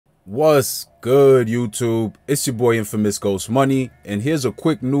What's good, YouTube? It's your boy Infamous Ghost Money, and here's a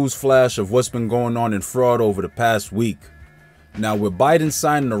quick news flash of what's been going on in fraud over the past week. Now, with Biden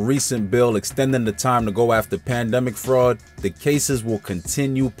signing a recent bill extending the time to go after pandemic fraud, the cases will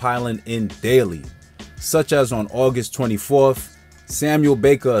continue piling in daily, such as on August 24th, Samuel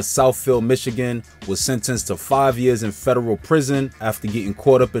Baker of Southfield, Michigan, was sentenced to 5 years in federal prison after getting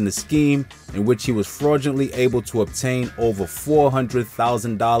caught up in a scheme in which he was fraudulently able to obtain over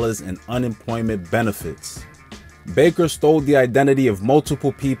 $400,000 in unemployment benefits. Baker stole the identity of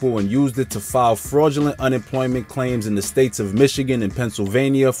multiple people and used it to file fraudulent unemployment claims in the states of Michigan and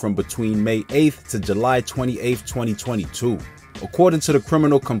Pennsylvania from between May 8th to July 28th, 2022. According to the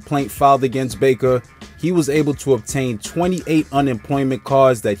criminal complaint filed against Baker, he was able to obtain 28 unemployment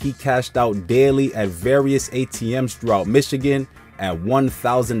cards that he cashed out daily at various ATMs throughout Michigan at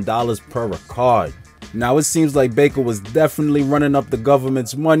 $1,000 per card. Now, it seems like Baker was definitely running up the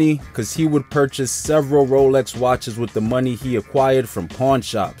government's money because he would purchase several Rolex watches with the money he acquired from pawn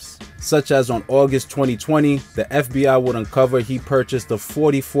shops. Such as on August 2020, the FBI would uncover he purchased a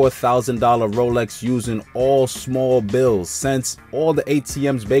 $44,000 Rolex using all small bills, since all the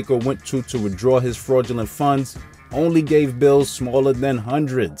ATMs Baker went to withdraw his fraudulent funds only gave bills smaller than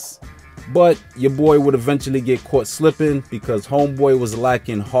hundreds. But your boy would eventually get caught slipping because homeboy was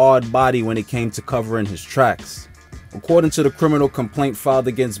lacking hard body when it came to covering his tracks. According to the criminal complaint filed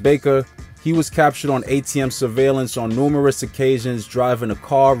against Baker, he was captured on ATM surveillance on numerous occasions driving a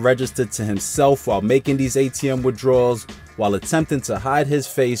car registered to himself while making these ATM withdrawals, while attempting to hide his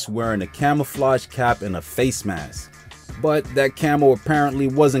face wearing a camouflage cap and a face mask. But that camo apparently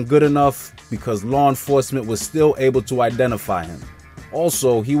wasn't good enough because law enforcement was still able to identify him.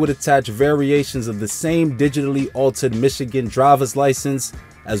 Also, he would attach variations of the same digitally altered Michigan driver's license,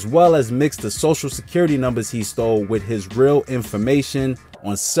 as well as mix the social security numbers he stole with his real information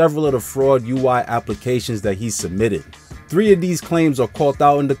on several of the fraud UI applications that he submitted. 3 of these claims are called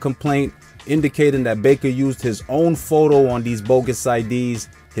out in the complaint, indicating that Baker used his own photo on these bogus IDs,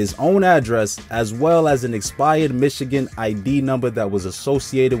 his own address, as well as an expired Michigan ID number that was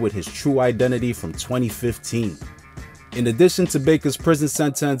associated with his true identity from 2015. In addition to Baker's prison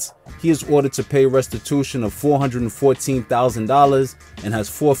sentence, he is ordered to pay restitution of $414,000 and has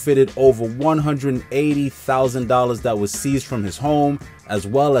forfeited over $180,000 that was seized from his home, as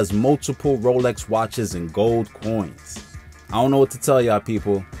well as multiple Rolex watches and gold coins. I don't know what to tell y'all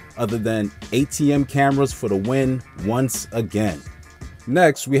people, other than ATM cameras for the win once again.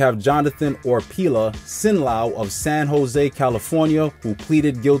 Next, we have Jonathan Orpila Sinlau of San Jose, California, who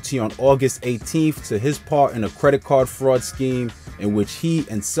pleaded guilty on August 18th to his part in a credit card fraud scheme in which he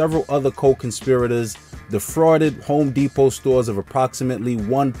and several other co-conspirators defrauded Home Depot stores of approximately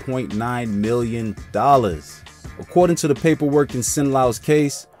 $1.9 million. According to the paperwork in Sinlau's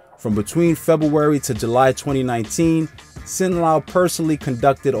case, from between February to July 2019, Sinlau personally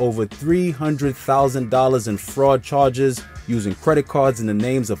conducted over $300,000 in fraud charges using credit cards in the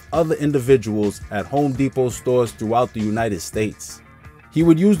names of other individuals at Home Depot stores throughout the United States. He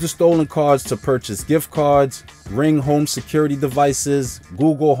would use the stolen cards to purchase gift cards, Ring home security devices,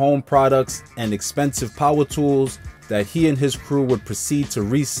 Google Home products, and expensive power tools that he and his crew would proceed to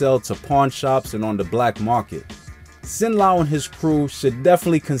resell to pawn shops and on the black market. Sinlau and his crew should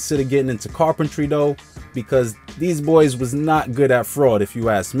definitely consider getting into carpentry though, because these boys was not good at fraud if you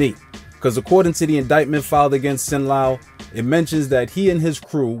ask me. Because according to the indictment filed against Sinlau, it mentions that he and his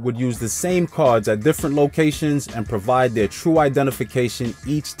crew would use the same cards at different locations and provide their true identification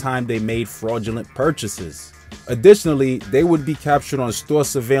each time they made fraudulent purchases. Additionally, they would be captured on store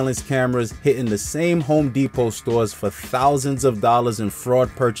surveillance cameras hitting the same Home Depot stores for thousands of dollars in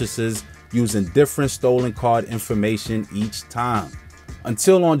fraud purchases using different stolen card information each time.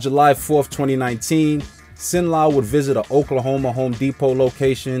 Until on July 4th, 2019, Sinlau would visit an Oklahoma Home Depot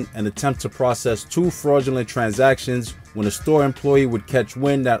location and attempt to process 2 fraudulent transactions when a store employee would catch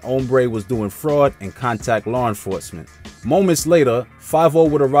wind that hombre was doing fraud and contact law enforcement. Moments later,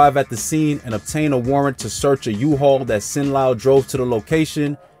 5-0 would arrive at the scene and obtain a warrant to search a U-Haul that Sinlau drove to the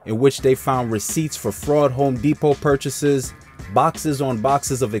location, in which they found receipts for fraud Home Depot purchases, boxes on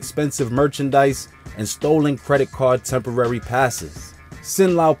boxes of expensive merchandise, and stolen credit card temporary passes.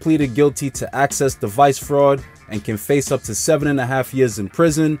 Sinlau pleaded guilty to access device fraud and can face up to 7.5 years in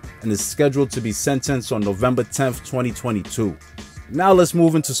prison and is scheduled to be sentenced on November 10th, 2022. Now let's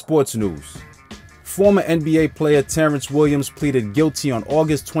move into sports news. Former NBA player Terrence Williams pleaded guilty on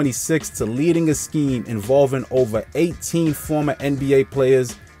August 26th to leading a scheme involving over 18 former NBA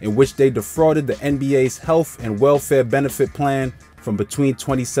players in which they defrauded the NBA's health and welfare benefit plan from between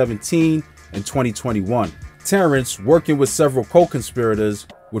 2017 and 2021. Terrence, working with several co-conspirators,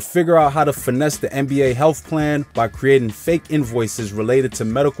 would figure out how to finesse the NBA health plan by creating fake invoices related to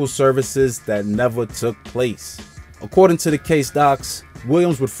medical services that never took place. According to the case docs,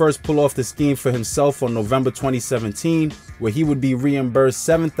 Williams would first pull off the scheme for himself on November 2017, where he would be reimbursed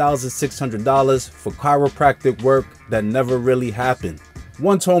 $7,600 for chiropractic work that never really happened.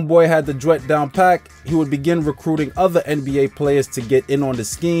 Once homeboy had the dread down pack, he would begin recruiting other NBA players to get in on the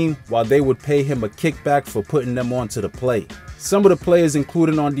scheme, while they would pay him a kickback for putting them onto the play. Some of the players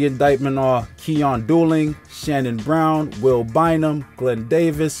included on the indictment are Keon Dooling, Shannon Brown, Will Bynum, Glenn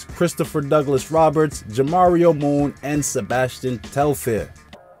Davis, Christopher Douglas Roberts, Jamario Moon, and Sebastian Telfair.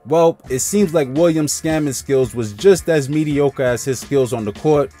 Well, it seems like Williams' scamming skills was just as mediocre as his skills on the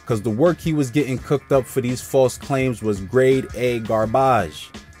court, because the work he was getting cooked up for these false claims was grade A garbage.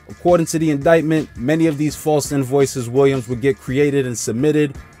 According to the indictment, many of these false invoices Williams would get created and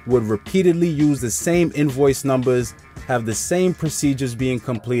submitted would repeatedly use the same invoice numbers, have the same procedures being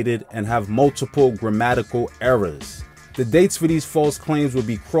completed, and have multiple grammatical errors. The dates for these false claims would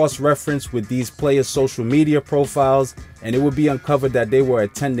be cross-referenced with these players' social media profiles, and it would be uncovered that they were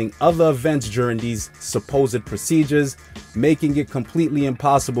attending other events during these supposed procedures, making it completely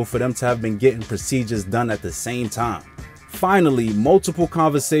impossible for them to have been getting procedures done at the same time. Finally, multiple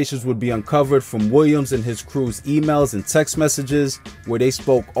conversations would be uncovered from Williams and his crew's emails and text messages, where they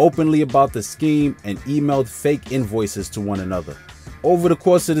spoke openly about the scheme and emailed fake invoices to one another. Over the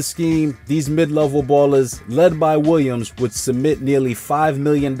course of the scheme, these mid-level ballers, led by Williams, would submit nearly $5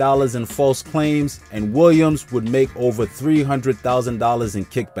 million in false claims, and Williams would make over $300,000 in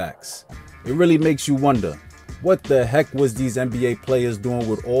kickbacks. It really makes you wonder, what the heck was these NBA players doing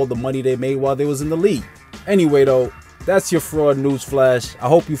with all the money they made while they was in the league? Anyway though, that's your fraud news flash. I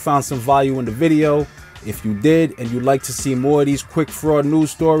hope you found some value in the video. If you did and you'd like to see more of these quick fraud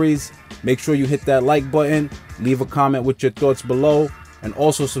news stories, make sure you hit that like button, leave a comment with your thoughts below, and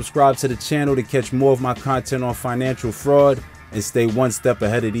also subscribe to the channel to catch more of my content on financial fraud and stay one step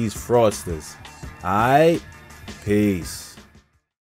ahead of these fraudsters. Alright, peace.